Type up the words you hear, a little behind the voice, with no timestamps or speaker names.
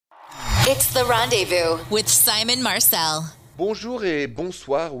It's The Rendezvous with Simon Marcel. Bonjour et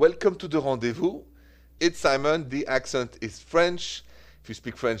bonsoir. Welcome to The Rendezvous. It's Simon. The accent is French. If you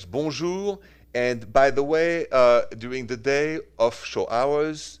speak French, bonjour. And by the way, during the day of show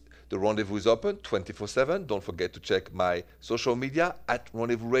hours, The Rendezvous is open 24/7. Don't forget to check my social media at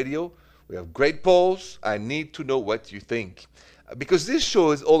Rendezvous Radio. We have great polls. I need to know what you think. Because this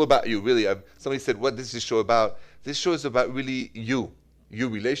show is all about you, really. Somebody said, what is this show about? This show is about really you, your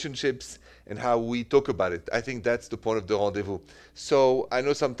relationships, and how we talk about it. I think that's the point of The Rendezvous. So I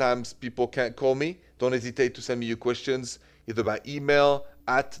know sometimes people can't call me. Don't hesitate to send me your questions, either by email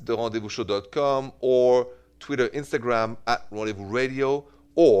at therendezvousshow.com or Twitter, Instagram at Rendezvous Radio,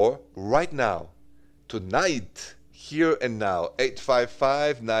 or right now, tonight, here and now,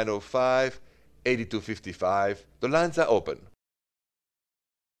 855-905-8255. The lines are open.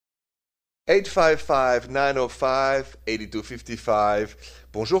 855-905-8255.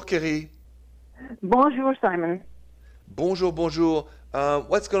 Bonjour, Kerry. Bonjour, Simon. Bonjour, bonjour.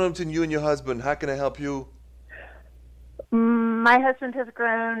 What's going on between you and your husband? How can I help you? My husband has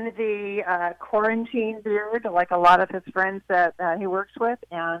grown the quarantine beard like a lot of his friends that he works with,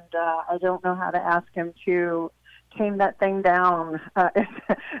 and I don't know how to ask him to tame that thing down. It's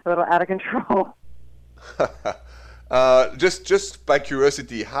a little out of control. Just by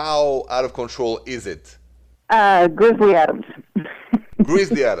curiosity, how out of control is it? Grizzly Adams.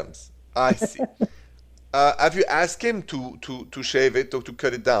 Grizzly Adams. I see. Have you asked him to shave it or to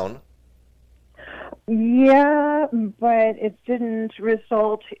cut it down? Yeah, but it didn't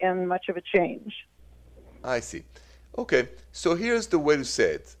result in much of a change. I see. Okay, so here's the way to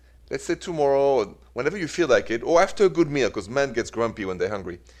say it. Let's say tomorrow, or whenever you feel like it, or after a good meal, because man gets grumpy when they're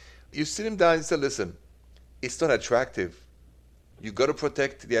hungry. You sit him down and say, listen, it's not attractive. You got to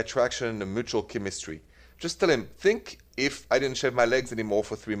protect the attraction and the mutual chemistry. Just tell him, think if I didn't shave my legs anymore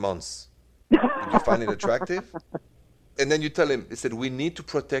for 3 months. Would you find it attractive? And then you tell him, he said, we need to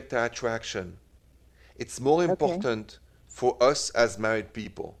protect our attraction. It's more important for us as married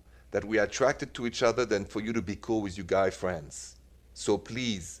people that we are attracted to each other than for you to be cool with your guy friends. So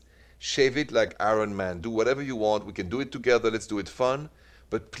please, shave it like Iron Man. Do whatever you want. We can do it together. Let's do it fun.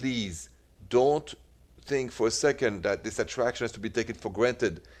 But please, don't think for a second that this attraction has to be taken for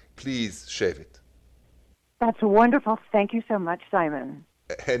granted. Please shave it. That's wonderful. Thank you so much, Simon.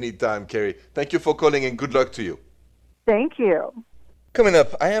 Anytime, Kerry. Thank you for calling and good luck to you. Thank you. Coming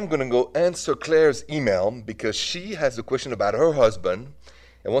up, I am going to go answer Claire's email because she has a question about her husband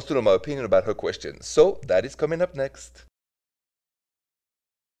and wants to know my opinion about her question. So that is coming up next.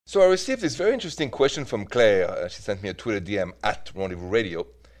 So I received this very interesting question from Claire. She sent me a Twitter DM at Rendezvous Radio.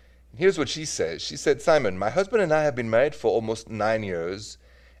 Here's what she says. She said, Simon, my husband and I have been married for almost 9 years,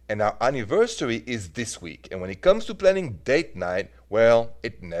 and our anniversary is this week. And when it comes to planning date night, well,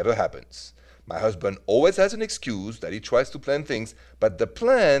 it never happens. My husband always has an excuse that he tries to plan things, but the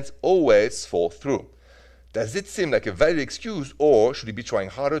plans always fall through. Does it seem like a valid excuse, or should he be trying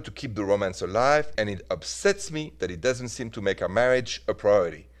harder to keep the romance alive? And it upsets me that he doesn't seem to make our marriage a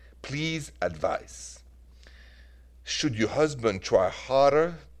priority. Please advise. Should your husband try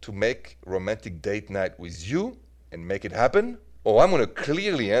harder to make romantic date night with you and make it happen? Oh, I'm going to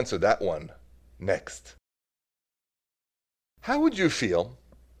clearly answer that one next. How would you feel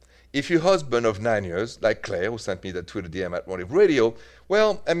if your husband of 9 years, like Claire, who sent me that Twitter DM at Rendezvous Radio,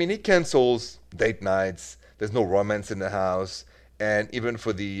 well, I mean, he cancels date nights, there's no romance in the house, and even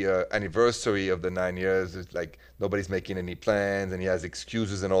for the anniversary of the 9 years, it's like nobody's making any plans and he has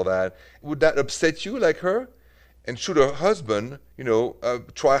excuses and all that. Would that upset you like her? And should her husband,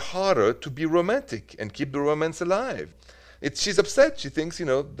 try harder to be romantic and keep the romance alive? She's upset. She thinks,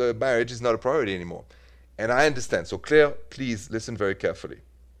 the marriage is not a priority anymore. And I understand. So Claire, please listen very carefully.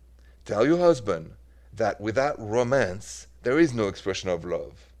 Tell your husband that without romance, there is no expression of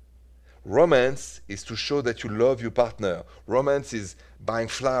love. Romance is to show that you love your partner. Romance is buying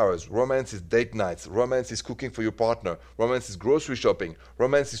flowers. Romance is date nights. Romance is cooking for your partner. Romance is grocery shopping.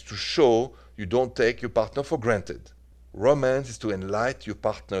 Romance is to show you don't take your partner for granted. Romance is to enlighten your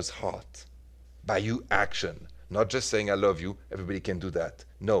partner's heart by your action. Not just saying I love you. Everybody can do that.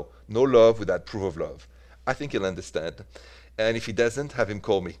 No love without proof of love. I think he'll understand. And if he doesn't, have him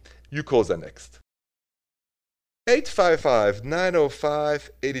call me. You calls are next.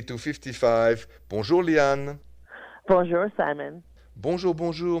 855-905-8255. Bonjour, Liane. Bonjour, Simon. Bonjour,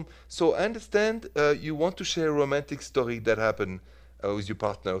 bonjour. So I understand you want to share a romantic story that happened with your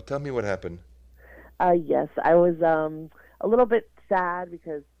partner. Tell me what happened. Yes, I was a little bit sad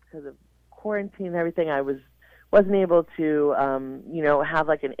because of quarantine and everything. I wasn't able to, have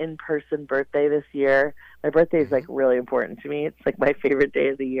like an in-person birthday this year. My birthday is like really important to me. It's like my favorite day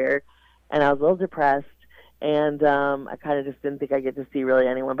of the year. and I was a little depressed. And I kind of just didn't think I'd get to see really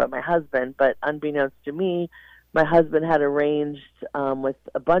anyone but my husband. But unbeknownst to me, my husband had arranged with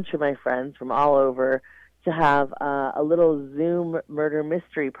a bunch of my friends from all over to have a little Zoom murder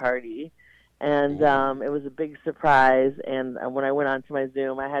mystery party. And it was a big surprise. And when I went onto my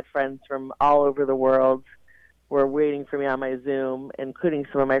Zoom, I had friends from all over the world were waiting for me on my Zoom, including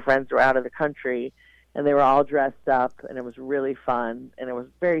some of my friends who were out of the country. And they were all dressed up, and it was really fun. And it was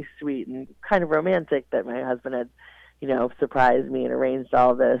very sweet and kind of romantic that my husband had, surprised me and arranged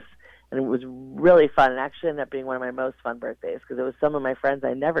all this. And it was really fun. It actually ended up being one of my most fun birthdays because it was some of my friends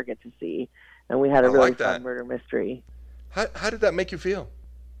I never get to see. And we had a really fun murder mystery. How did that make you feel?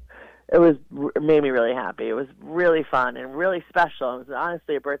 It made me really happy. It was really fun and really special. It was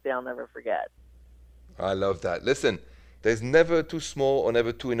honestly a birthday I'll never forget. I love that. Listen, there's never too small or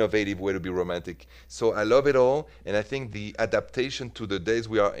never too innovative way to be romantic. So I love it all, and I think the adaptation to the days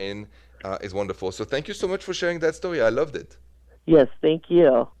we are in is wonderful. So thank you so much for sharing that story. I loved it. Yes, thank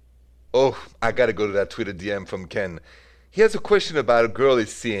you. Oh, I got to go to that Twitter DM from Ken. He has a question about a girl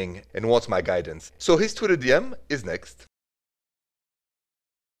he's seeing and wants my guidance. So his Twitter DM is next.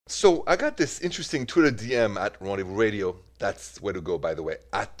 So I got this interesting Twitter DM at Rendezvous Radio. That's where to go, by the way,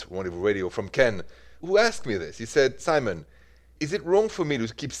 at Rendezvous Radio, from Ken, who asked me this. He said, Simon, is it wrong for me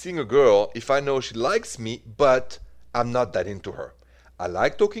to keep seeing a girl if I know she likes me, but I'm not that into her? I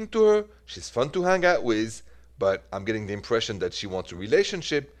like talking to her, she's fun to hang out with, but I'm getting the impression that she wants a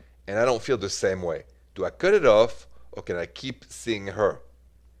relationship, and I don't feel the same way. Do I cut it off, or can I keep seeing her?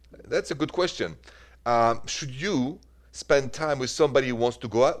 That's a good question. Should you spend time with somebody who wants to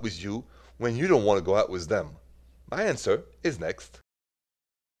go out with you when you don't want to go out with them? My answer is next.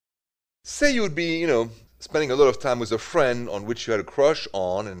 Say you would be, spending a lot of time with a friend on which you had a crush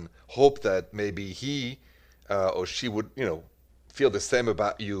on and hope that maybe he or she would, feel the same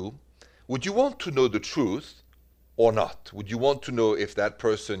about you. Would you want to know the truth or not? Would you want to know if that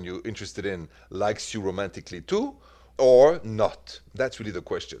person you're interested in likes you romantically too or not? That's really the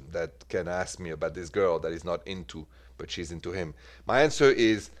question that Ken asked me about this girl that he's not into, but she's into him. My answer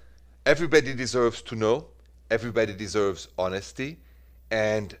is everybody deserves to know. Everybody deserves honesty.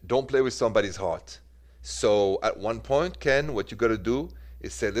 And don't play with somebody's heart. So at one point, Ken, what you got to do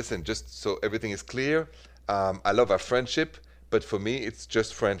is say, listen, just so everything is clear, I love our friendship, but for me, it's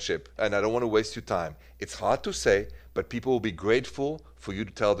just friendship, and I don't want to waste your time. It's hard to say, but people will be grateful for you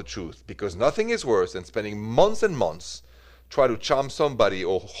to tell the truth, because nothing is worse than spending months and months trying to charm somebody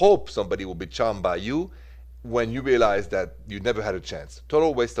or hope somebody will be charmed by you when you realize that you never had a chance.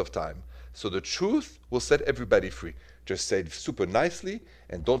 Total waste of time. So the truth will set everybody free. Just say it super nicely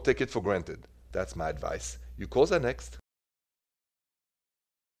and don't take it for granted. That's my advice. You calls are next.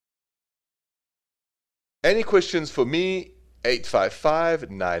 Any questions for me?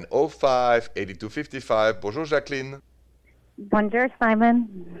 855-905-8255. Bonjour, Jacqueline. Bonjour,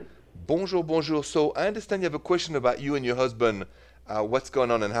 Simon. Bonjour, bonjour. So I understand you have a question about you and your husband. What's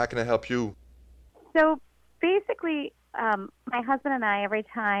going on and how can I help you? So basically, my husband and I, every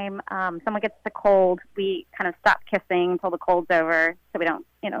time someone gets the cold, we kind of stop kissing until the cold's over so we don't,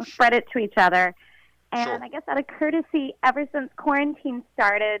 spread it to each other. And sure. I guess out of courtesy, ever since quarantine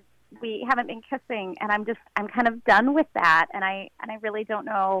started, we haven't been kissing, and I'm kind of done with that. And I really don't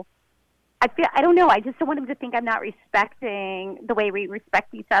know. I don't know. I just don't want him to think I'm not respecting the way we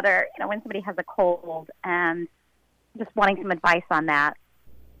respect each other, when somebody has a cold, and just wanting some advice on that.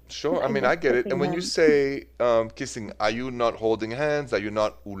 Sure. I mean, I get it. And when you say kissing, are you not holding hands? Are you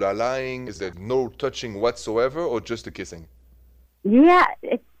not ooh-la-laing? Is there no touching whatsoever or just the kissing? Yeah,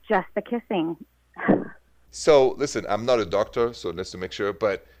 it's just the kissing. So, listen, I'm not a doctor, so let's make sure,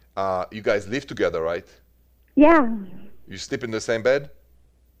 but you guys live together, right? Yeah. You sleep in the same bed?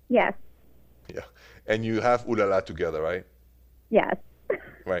 Yes. Yeah. And you have ooh-la-la together, right? Yes.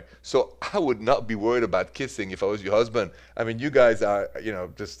 Right. So I would not be worried about kissing if I was your husband. I mean, you guys are,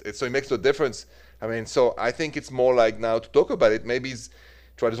 so it makes no difference. I mean, so I think it's more like now to talk about it. Maybe he's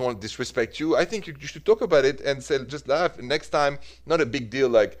doesn't want to disrespect you. I think you should talk about it and say, just laugh. Next time, not a big deal,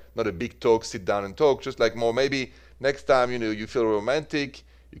 like not a big talk, sit down and talk, just like more maybe next time, you feel romantic,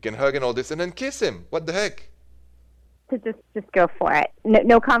 you can hug and all this, and then kiss him. What the heck? To just go for it.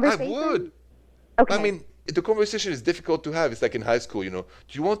 No conversation? I would. Okay. I mean, the conversation is difficult to have. It's like in high school, do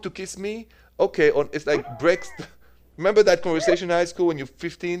you want to kiss me? Okay, it's like breaks. Remember that conversation in high school when you're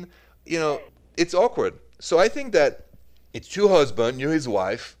 15? It's awkward. So I think that it's your husband, you're his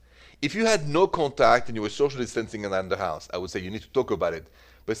wife. If you had no contact and you were social distancing around the house, I would say you need to talk about it.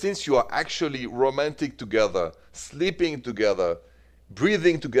 But since you are actually romantic together, sleeping together,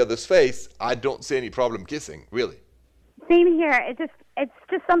 breathing together's face, I don't see any problem kissing, really. Same here. it's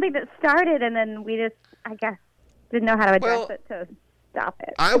just something that started, and then we just, I guess, didn't know how to address it to stop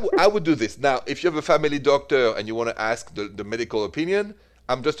it. I would do this. Now, if you have a family doctor and you want to ask the medical opinion,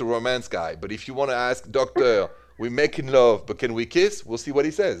 I'm just a romance guy. But if you want to ask, doctor, we're making love, but can we kiss? We'll see what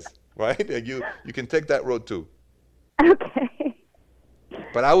he says, right? And you can take that road too. Okay.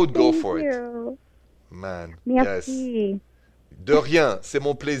 But I would go Thank for you. it. Man, Merci. yes. De rien, c'est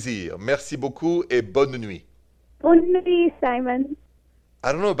mon plaisir. Merci beaucoup et bonne nuit. Bonne nuit, Simon.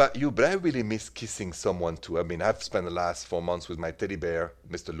 I don't know about you, but I really miss kissing someone too. I mean, I've spent the last 4 months with my teddy bear,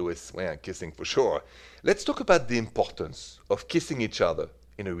 Mr. Lewis. Well, kissing for sure. Let's talk about the importance of kissing each other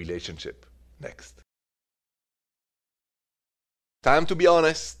in a relationship next. Time to be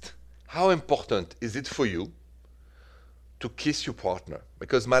honest. How important is it for you to kiss your partner?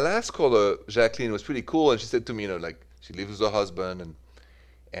 Because my last caller, Jacqueline, was pretty cool, and she said to me, like she lives with her husband,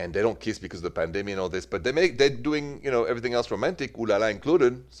 and they don't kiss because of the pandemic and all this, but they're doing, everything else romantic, ooh la la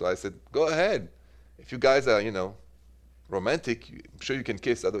included. So I said, go ahead. If you guys are, romantic, I'm sure you can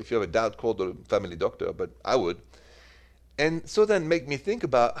kiss. If you have a doubt, call the family doctor, but I would. And so then make me think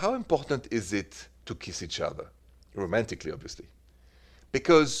about how important is it to kiss each other, romantically, obviously.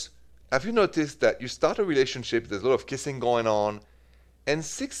 Because have you noticed that you start a relationship, there's a lot of kissing going on, and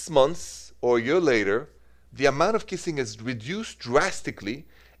 6 months or a year later, the amount of kissing is reduced drastically,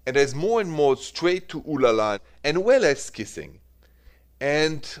 and there's more and more straight to ooh la la and way less kissing.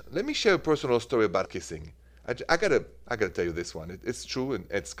 And let me share a personal story about kissing. I gotta tell you this one. It's true, and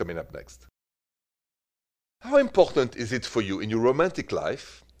it's coming up next. How important is it for you in your romantic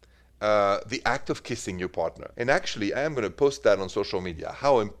life, the act of kissing your partner? And actually, I am going to post that on social media.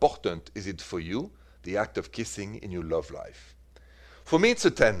 How important is it for you, the act of kissing in your love life? For me, it's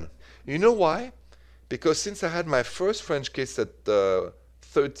a 10. You know why? Because since I had my first French kiss at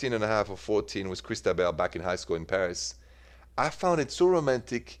 13 and a half or 14 with Christabel back in high school in Paris, I found it so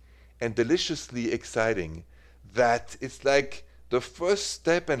romantic and deliciously exciting that it's like the first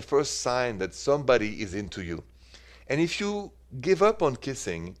step and first sign that somebody is into you. And if you give up on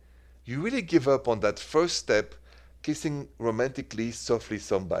kissing, you really give up on that first step, kissing romantically, softly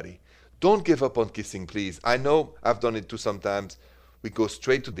somebody. Don't give up on kissing, please. I know I've done it too sometimes. We go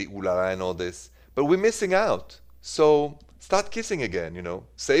straight to the ooh la la and all this, but we're missing out. So start kissing again,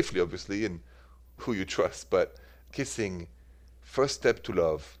 safely, obviously, and who you trust, but kissing, first step to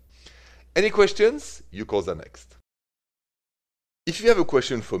love. Any questions? You call the next. If you have a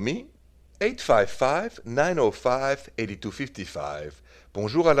question for me, 855-905-8255.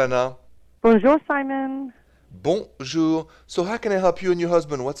 Bonjour, Alana. Bonjour, Simon. Bonjour. So how can I help you and your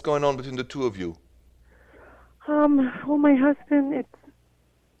husband? What's going on between the two of you? Well, my husband, it's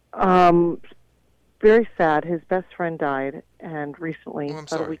very sad. His best friend died, and recently,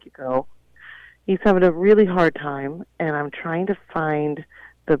 about a week ago, he's having a really hard time, and I'm trying to find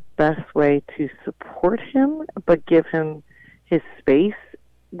the best way to support him, but give him his space.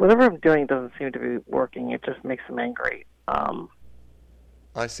 Whatever I'm doing doesn't seem to be working. It just makes him angry.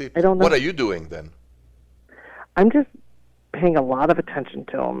 I see. I don't know. What are you doing then? I'm just paying a lot of attention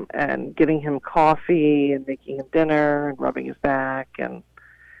to him and getting him coffee and making him dinner and rubbing his back and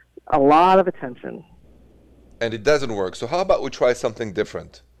a lot of attention. And it doesn't work. So how about we try something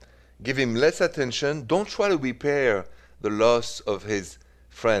different? Give him less attention. Don't try to repair the loss of his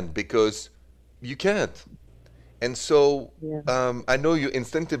friend because you can't. And so I know you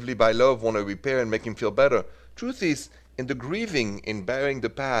instinctively by love want to repair and make him feel better. Truth is, in the grieving, in burying the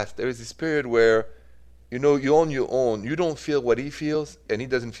past, there is this period where, you're on your own. You don't feel what he feels, and he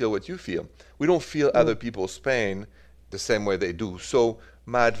doesn't feel what you feel. We don't feel other people's pain the same way they do. So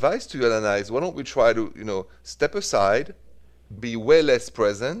my advice to you, Alana, is why don't we try to, step aside, be way less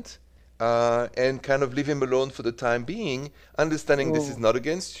present, and kind of leave him alone for the time being, understanding this is not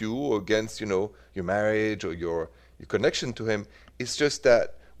against you or against, your marriage or your connection to him. It's just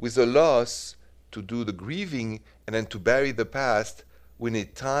that with a loss, to do the grieving and then to bury the past, we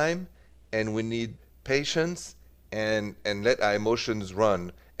need time and we need patience and let our emotions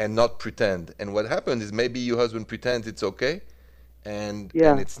run and not pretend. And what happens is maybe your husband pretends it's okay and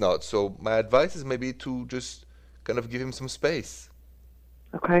it's not. So my advice is maybe to just kind of give him some space.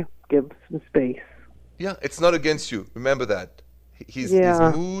 Okay, give some space. Yeah, it's not against you. Remember that. His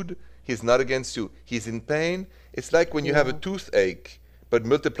mood, he's not against you. He's in pain. It's like when you have a toothache, but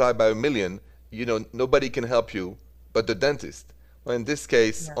multiplied by 1,000,000, nobody can help you but the dentist. Well, in this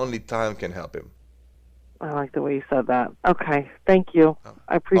case, only time can help him. I like the way you said that. Okay, thank you.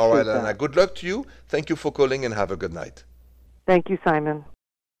 I appreciate that. All right, Anna. Good luck to you. Thank you for calling and have a good night. Thank you, Simon.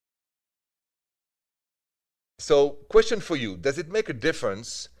 So, question for you. Does it make a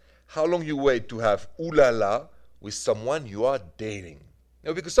difference how long you wait to have ooh la la with someone you are dating.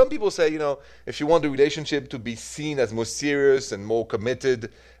 Because some people say, if you want the relationship to be seen as more serious and more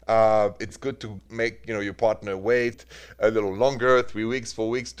committed, it's good to make, your partner wait a little longer, 3 weeks, 4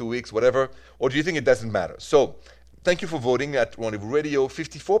 weeks, 2 weeks, whatever. Or do you think it doesn't matter? So thank you for voting at Rendezvous Radio.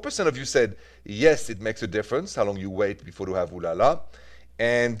 54% of you said, yes, it makes a difference how long you wait before you have Oulala.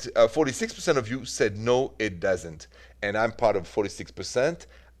 And 46% of you said, no, it doesn't. And I'm part of 46%.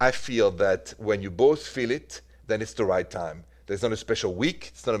 I feel that when you both feel it, then it's the right time. There's not a special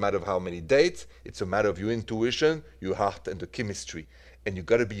week. It's not a matter of how many dates. It's a matter of your intuition, your heart, and the chemistry. And you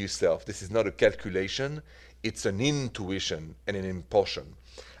got to be yourself. This is not a calculation. It's an intuition and an impulsion.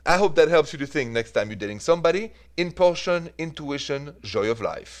 I hope that helps you to think next time you're dating somebody. Impulsion, intuition, joy of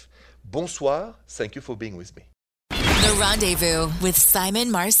life. Bonsoir. Thank you for being with me. The Rendezvous with Simon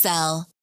Marcel.